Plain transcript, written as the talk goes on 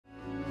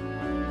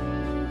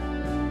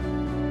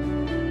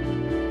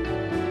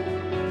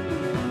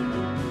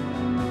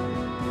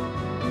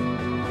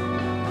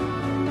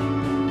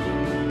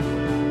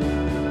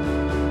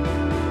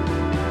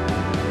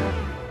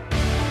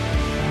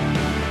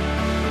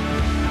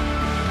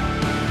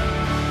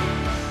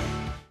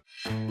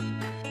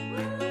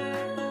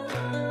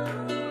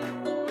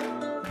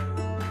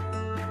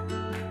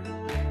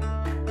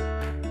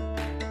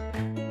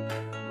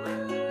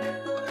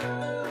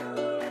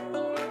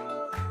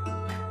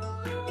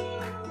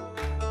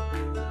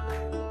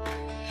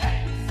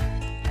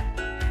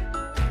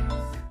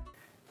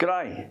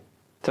G'day!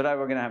 Today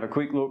we're going to have a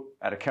quick look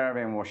at a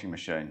Caravan washing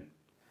machine.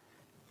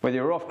 Whether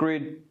you're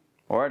off-grid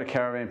or at a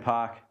caravan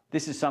park,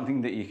 this is something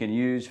that you can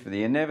use for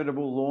the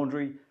inevitable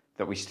laundry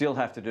that we still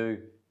have to do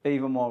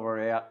even while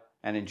we're out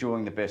and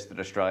enjoying the best that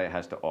Australia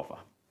has to offer.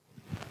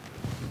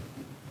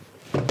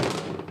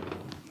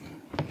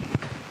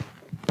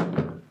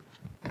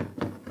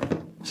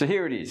 So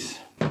here it is.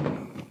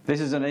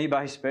 This is an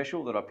eBay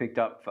special that I picked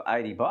up for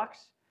 80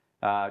 bucks.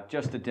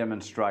 Just to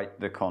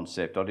demonstrate the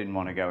concept. I didn't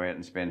want to go out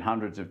and spend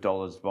hundreds of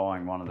dollars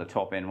buying one of the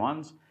top end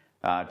ones,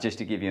 just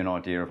to give you an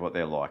idea of what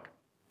they're like.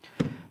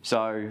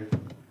 So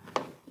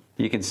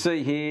you can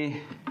see here,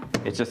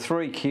 it's a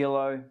 3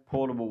 kilo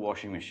portable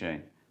washing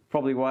machine.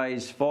 Probably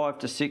weighs 5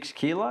 to 6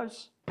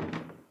 kilos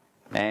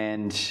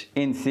and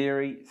in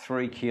theory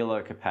 3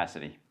 kilo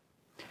capacity.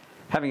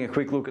 Having a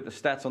quick look at the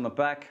stats on the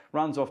back,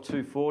 runs off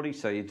 240,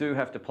 so you do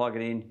have to plug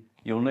it in.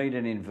 You'll need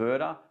an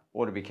inverter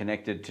or to be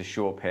connected to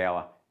shore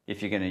power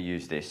if you're going to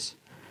use this.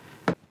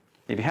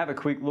 If you have a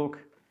quick look,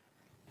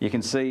 you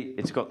can see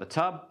it's got the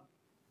tub,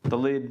 the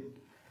lid,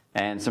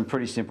 and some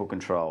pretty simple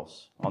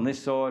controls. On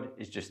this side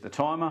is just the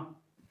timer,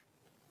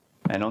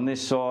 and on this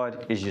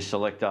side is your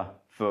selector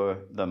for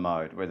the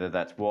mode, whether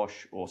that's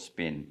wash or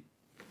spin.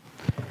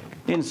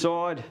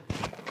 Inside,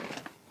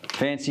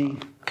 fancy,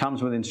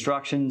 comes with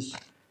instructions.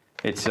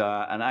 It's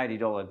an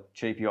 $80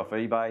 cheapie off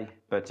eBay,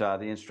 but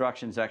the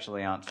instructions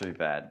actually aren't too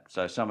bad,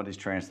 so somebody's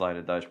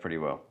translated those pretty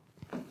well.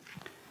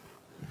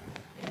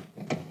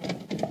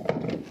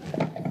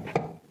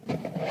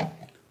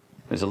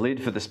 There's a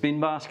lid for the spin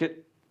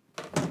basket,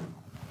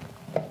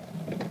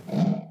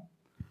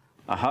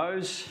 a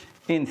hose.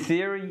 In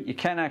theory, you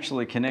can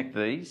actually connect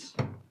these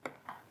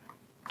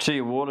to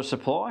your water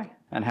supply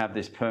and have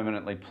this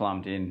permanently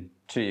plumbed in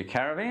to your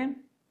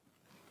Caravan.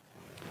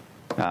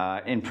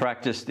 In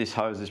practice, this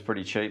hose is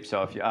pretty cheap,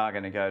 so if you are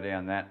going to go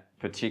down that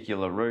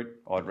particular route,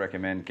 I'd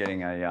recommend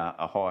getting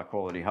a higher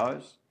quality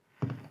hose.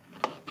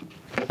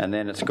 And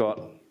then it's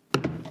got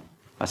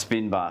a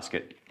spin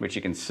basket, which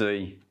you can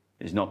see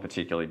is not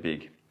particularly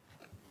big.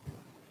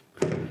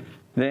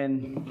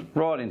 Then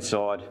right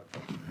inside,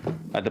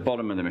 at the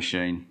bottom of the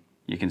machine,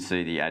 you can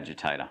see the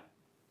agitator.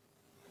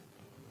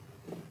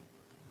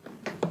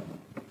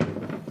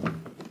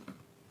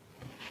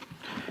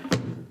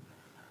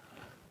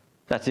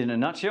 That's it in a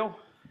nutshell.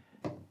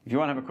 If you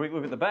want to have a quick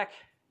look at the back,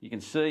 you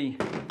can see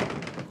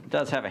it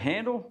does have a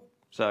handle,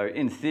 so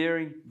in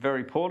theory,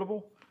 very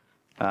portable.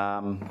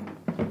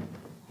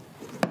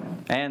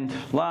 And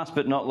last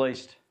but not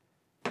least,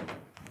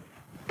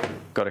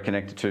 got to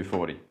connect to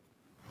 240.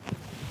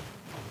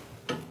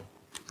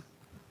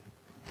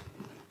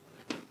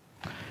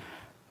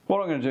 What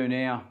I'm going to do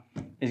now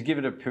is give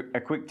it a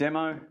quick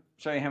demo,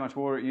 show you how much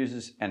water it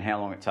uses and how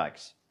long it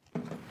takes.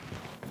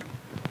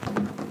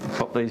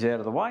 Pop these out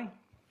of the way.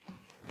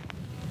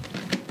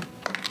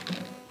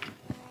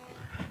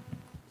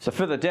 So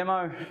for the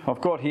demo, I've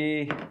got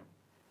here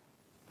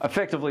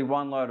effectively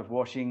one load of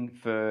washing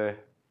for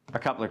a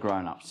couple of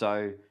grown-ups.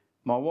 So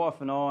my wife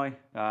and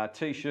I,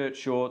 t-shirt,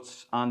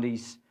 shorts,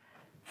 undies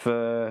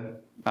for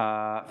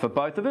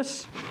both of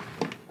us.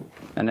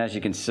 And as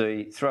you can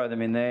see, throw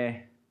them in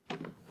there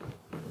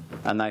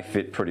and they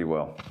fit pretty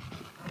well.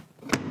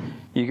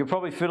 You could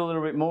probably fit a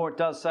little bit more. It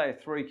does say a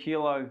 3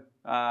 kilo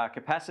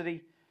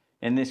capacity.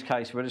 In this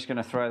case, we're just going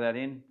to throw that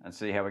in and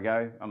see how we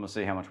go, and we'll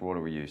see how much water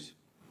we use.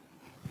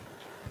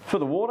 For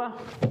the water,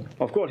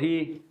 I've got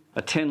here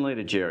a 10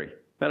 litre jerry.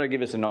 That'll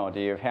give us an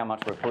idea of how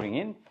much we're putting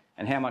in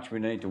and how much we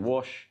need to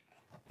wash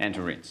and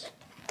to rinse.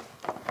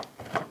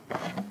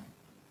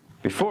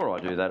 Before I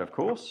do that, of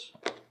course,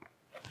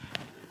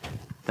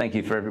 thank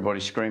you for everybody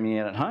screaming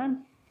out at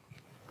home.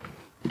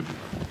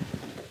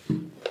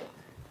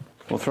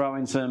 We'll throw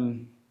in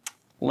some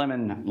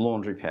lemon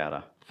laundry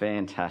powder.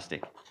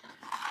 Fantastic.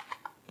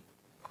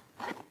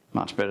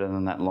 Much better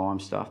than that lime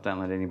stuff. Don't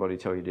let anybody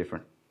tell you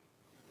different.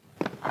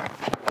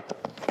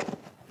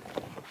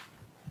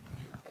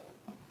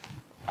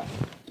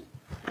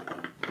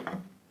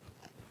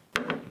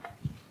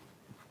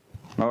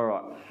 All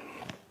right.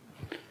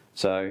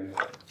 So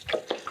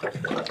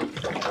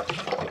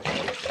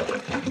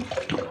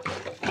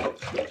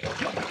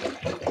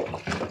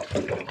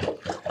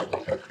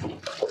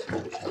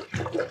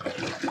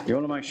you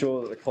want to make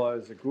sure that the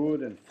clothes are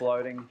good and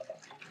floating,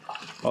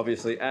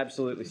 obviously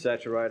absolutely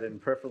saturated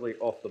and preferably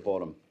off the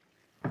bottom.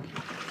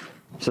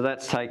 So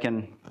that's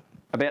taken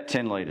about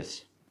 10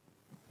 litres.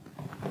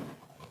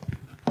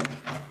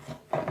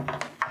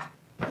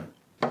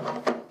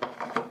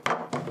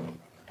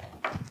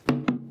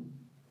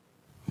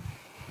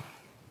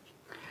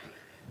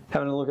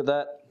 Having a look at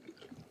that,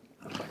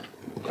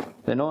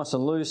 they're nice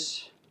and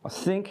loose. I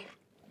think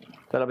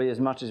that'll be as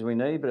much as we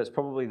need, but it's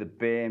probably the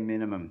bare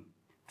minimum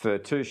for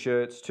 2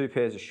 shirts, 2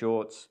 pairs of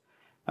shorts,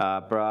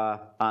 bra,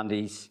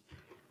 undies.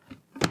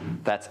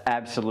 That's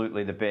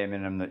absolutely the bare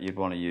minimum that you'd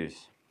want to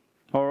use.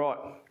 All right,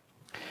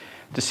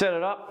 to set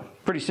it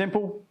up, pretty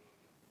simple.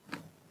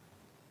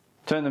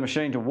 Turn the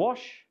machine to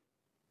wash,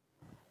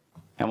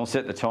 and we'll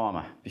set the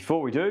timer.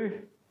 Before we do,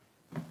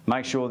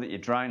 make sure that your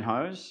drain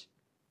hose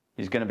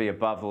is going to be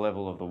above the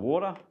level of the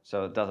water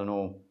so it doesn't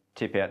all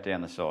tip out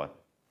down the side.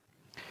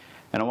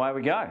 And away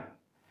we go.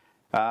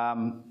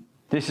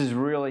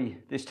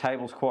 This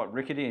table's quite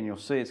rickety, and you'll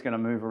see it's going to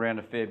move around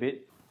a fair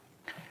bit.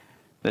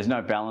 There's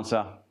no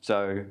balancer,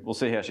 so we'll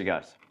see how she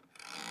goes.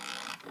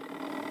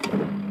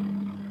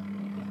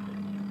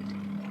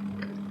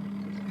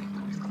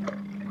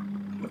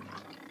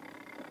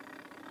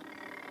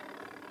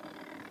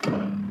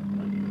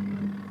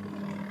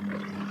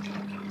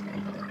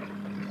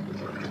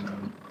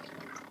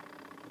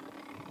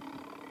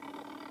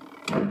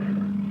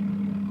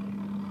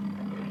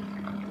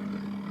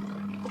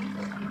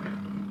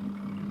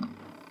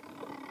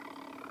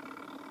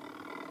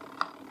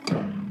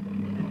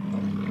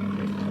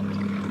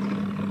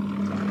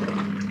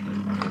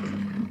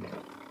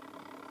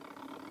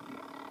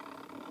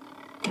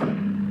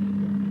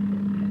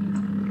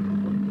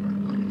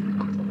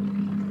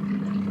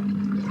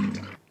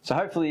 So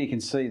hopefully you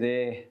can see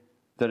there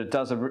that it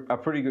does a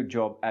pretty good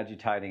job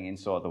agitating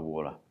inside the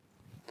water.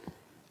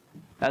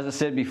 As I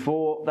said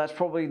before, that's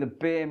probably the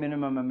bare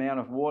minimum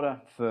amount of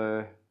water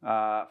for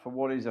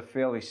what is a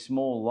fairly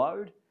small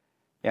load,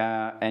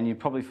 and you'd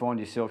probably find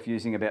yourself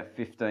using about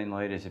 15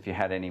 litres if you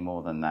had any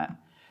more than that.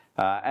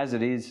 As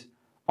it is,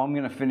 I'm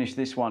going to finish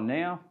this one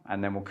now,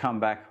 and then we'll come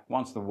back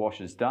once the wash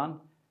is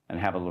done and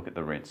have a look at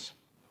the rinse.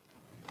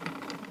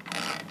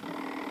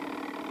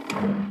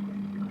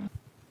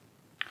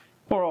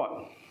 All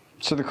right,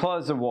 so the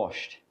clothes are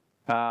washed.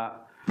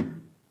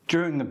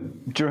 During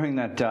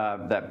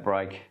that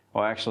break,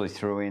 I actually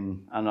threw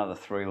in another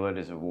 3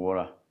 litres of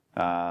water.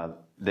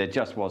 There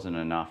just wasn't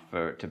enough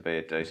for it to be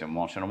a decent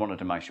wash, and I wanted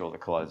to make sure the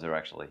clothes are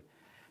actually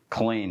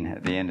clean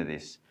at the end of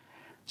this.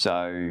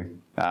 So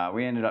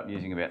we ended up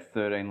using about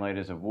 13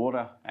 litres of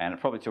water, and it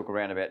probably took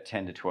around about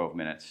 10 to 12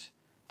 minutes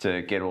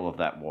to get all of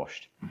that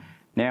washed.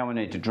 Now we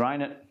need to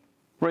drain it,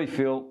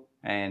 refill,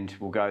 and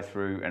we'll go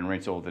through and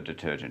rinse all the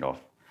detergent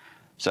off.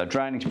 So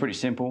draining's pretty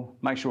simple.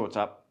 Make sure it's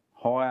up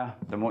higher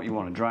than what you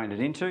want to drain it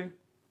into.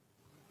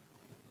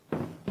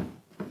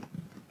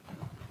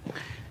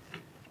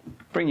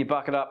 Bring your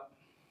bucket up,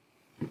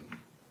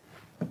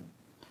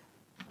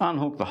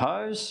 unhook the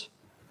hose,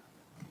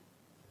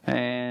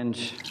 and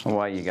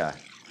away you go.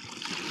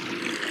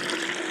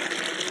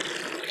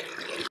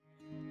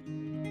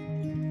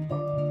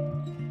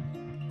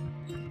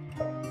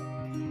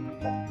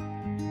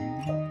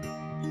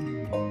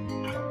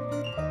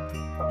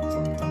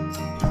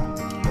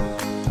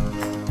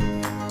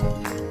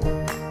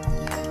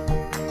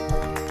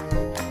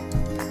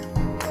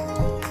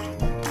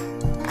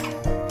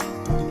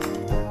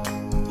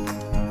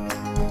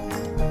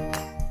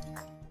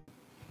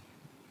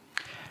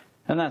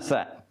 And that's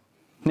that.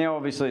 Now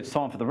obviously it's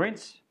time for the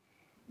rinse.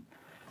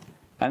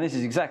 And this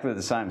is exactly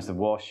the same as the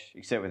wash,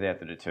 except without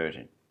the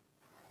detergent.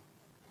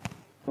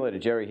 A litre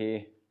jerry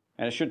here,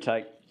 and it should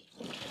take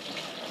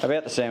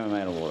about the same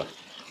amount of water.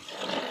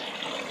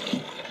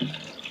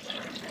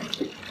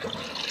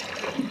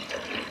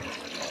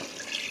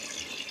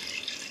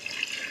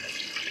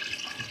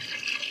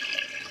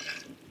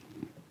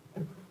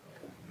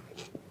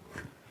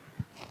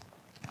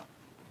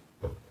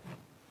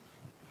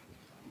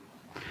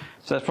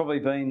 So that's probably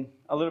been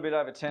a little bit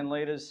over 10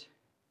 litres.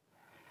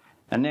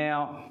 And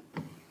now,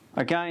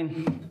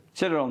 again,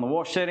 set it on the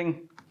wash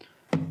setting,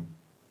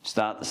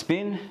 start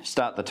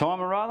the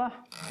timer rather,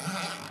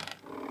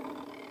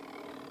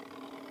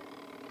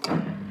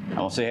 and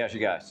we'll see how she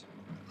goes.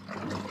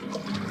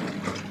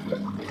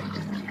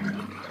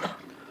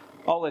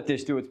 I'll let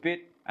this do its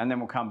bit, and then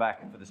we'll come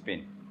back for the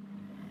spin.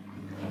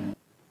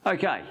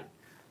 Okay,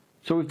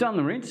 so we've done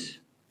the rinse.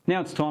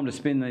 Now it's time to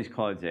spin these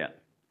clothes out.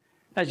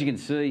 As you can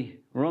see,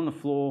 we're on the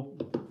floor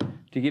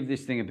to give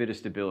this thing a bit of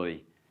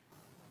stability.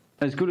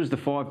 As good as the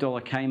 $5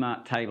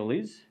 Kmart table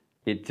is,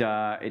 it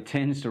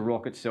tends to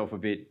rock itself a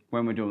bit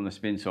when we're doing the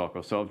spin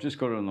cycle. So I've just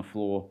got it on the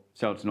floor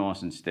so it's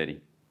nice and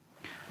steady.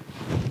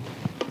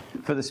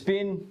 For the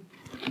spin,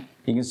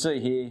 you can see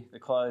here the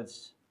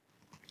clothes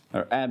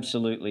are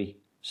absolutely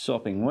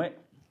sopping wet.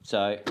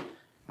 So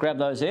grab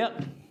those out.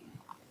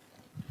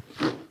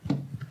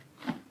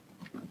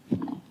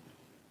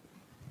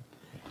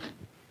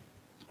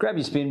 Grab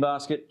your spin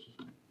basket,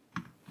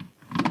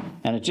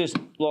 and it just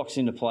locks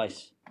into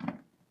place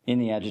in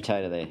the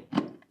agitator there.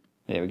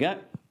 There we go.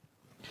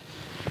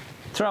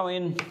 Throw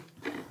in,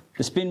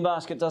 the spin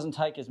basket doesn't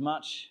take as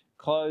much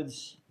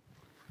clothes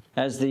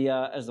as the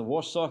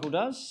wash cycle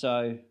does,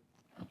 so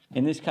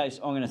in this case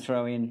I'm going to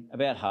throw in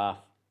about half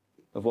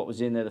of what was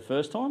in there the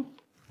first time.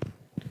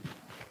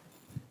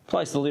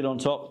 Place the lid on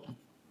top,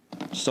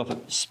 stop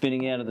it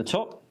spinning out of the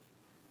top.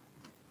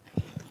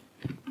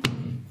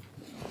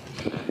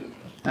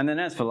 And then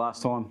as for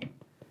last time,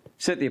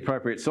 set the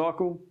appropriate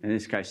cycle, in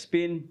this case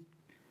spin,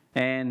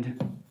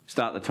 and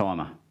start the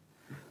timer.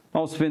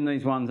 I'll spin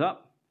these ones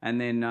up,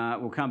 and then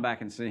we'll come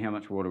back and see how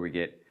much water we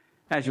get.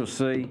 As you'll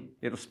see,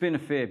 it'll spin a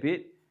fair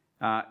bit.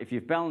 If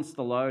you've balanced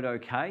the load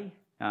okay,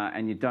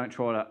 and you don't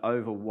try to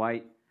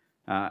overweight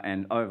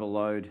and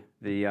overload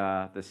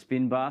the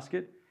spin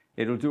basket,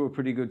 it'll do a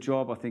pretty good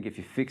job. I think if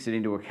you fix it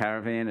into a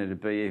Caravan,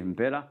 it'd be even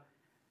better.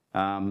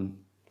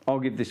 I'll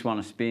give this one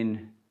a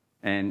spin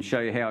and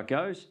show you how it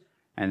goes,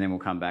 and then we'll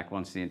come back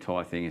once the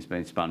entire thing has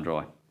been spun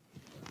dry.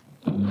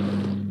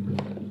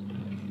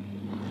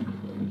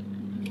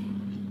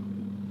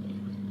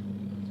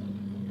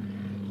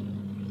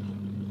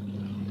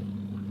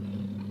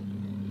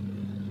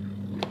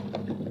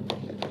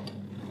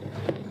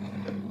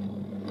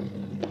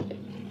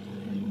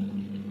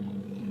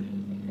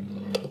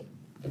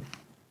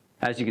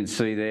 As you can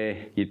see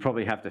there, you'd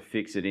probably have to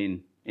fix it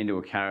into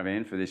a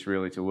Caravan for this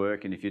really to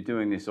work. And if you're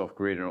doing this off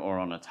grid or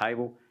on a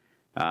table,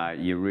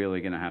 you're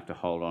really going to have to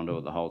hold on to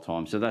it the whole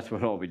time. So that's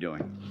what I'll be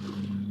doing.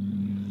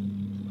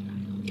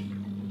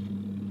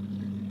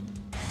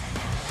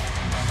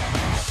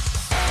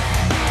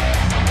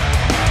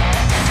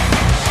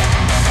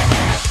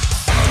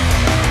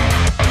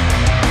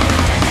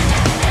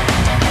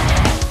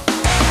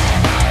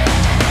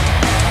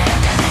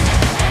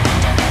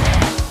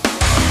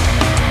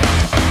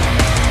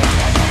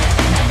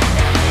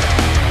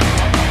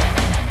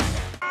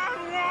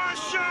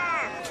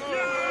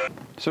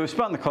 So we've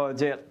spun the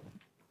clothes out,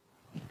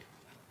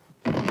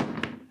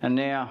 and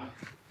now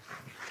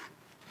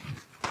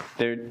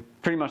they're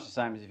pretty much the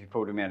same as if you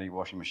pulled them out of your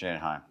washing machine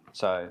at home.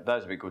 So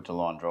those will be good to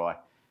line dry,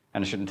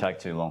 and it shouldn't take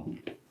too long.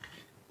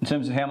 In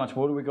terms of how much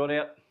water we got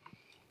out,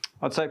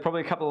 I'd say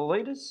probably a couple of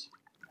litres,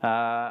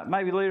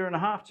 maybe 1.5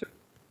 litres too.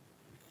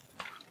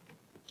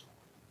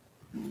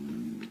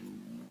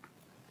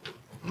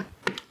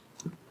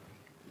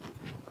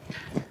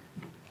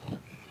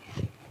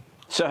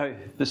 So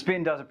the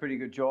spin does a pretty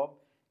good job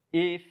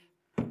if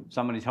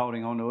somebody's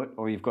holding onto it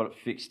or you've got it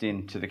fixed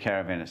into the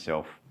Caravan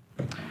itself.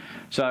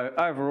 So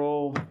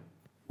overall,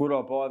 would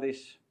I buy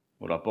this?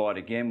 Would I buy it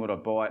again? Would I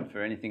buy it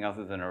for anything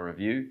other than a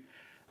review?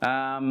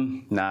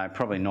 No,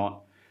 probably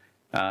not.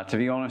 To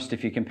be honest,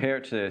 if you compare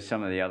it to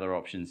some of the other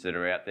options that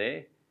are out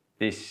there,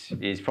 this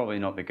is probably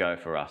not the go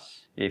for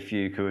us. If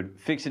you could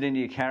fix it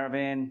into your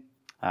Caravan,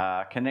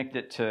 connect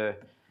it to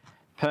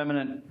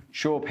permanent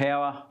shore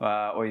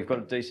power, or you've got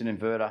a decent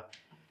inverter,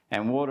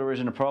 and water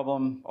isn't a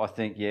problem, I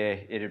think, yeah,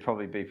 it'd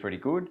probably be pretty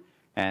good.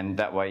 And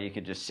that way you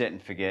could just set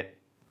and forget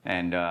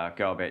and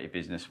go about your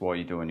business while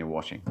you're doing your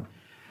washing.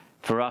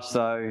 For us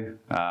though,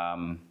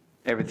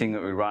 everything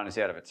that we run is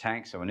out of a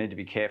tank, so we need to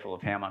be careful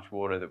of how much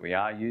water that we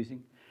are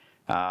using.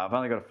 I've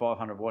only got a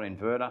 500 watt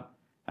inverter,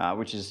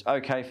 which is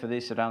okay for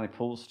this. It only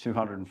pulls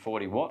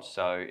 240 watts,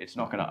 so it's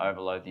not going to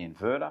overload the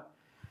inverter.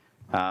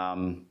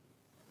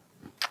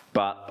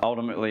 But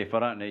ultimately, if I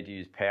don't need to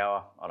use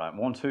power, I don't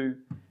want to.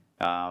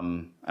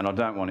 And I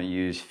don't want to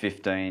use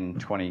 15,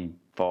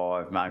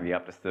 25, maybe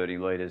up to 30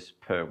 litres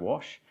per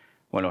wash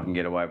when I can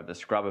get away with the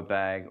scrubber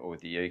bag or with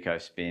the Eco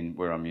Spin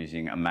where I'm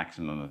using a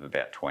maximum of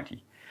about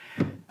 20.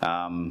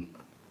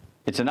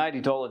 It's an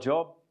 $80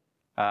 job.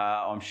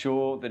 I'm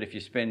sure that if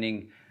you're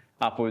spending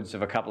upwards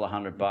of a couple of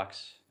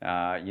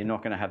 $100, you're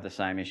not going to have the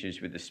same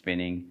issues with the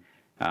spinning.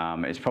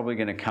 It's probably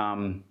going to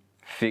come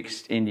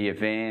fixed into your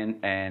van,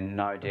 and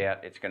no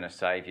doubt it's going to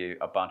save you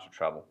a bunch of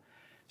trouble.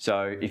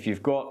 So if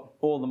you've got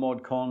all the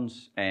mod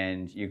cons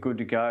and you're good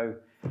to go,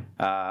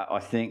 I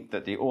think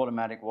that the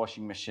automatic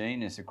washing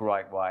machine is a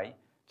great way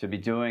to be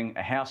doing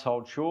a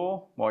household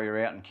chore while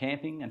you're out and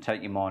camping and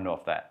take your mind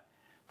off that.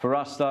 For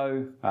us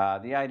though, the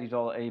 $80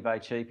 eBay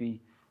cheapie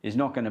is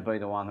not going to be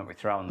the one that we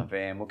throw in the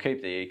van. We'll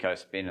keep the Eco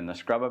Spin and the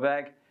scrubber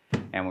bag,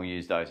 and we'll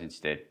use those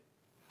instead.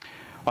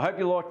 I hope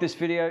you liked this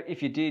video.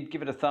 If you did,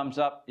 give it a thumbs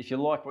up. If you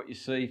like what you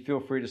see, feel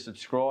free to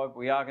subscribe.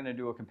 We are going to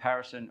do a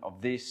comparison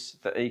of this,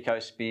 the Eco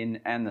Spin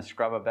and the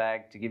scrubber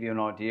bag, to give you an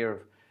idea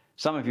of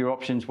some of your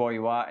options while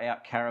you are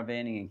out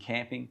caravanning and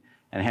camping,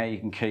 and how you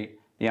can keep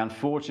the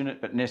unfortunate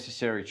but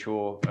necessary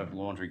chore of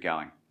laundry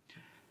going.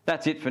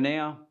 That's it for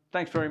now.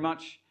 Thanks very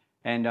much,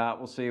 and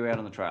we'll see you out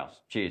on the trails.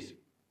 Cheers.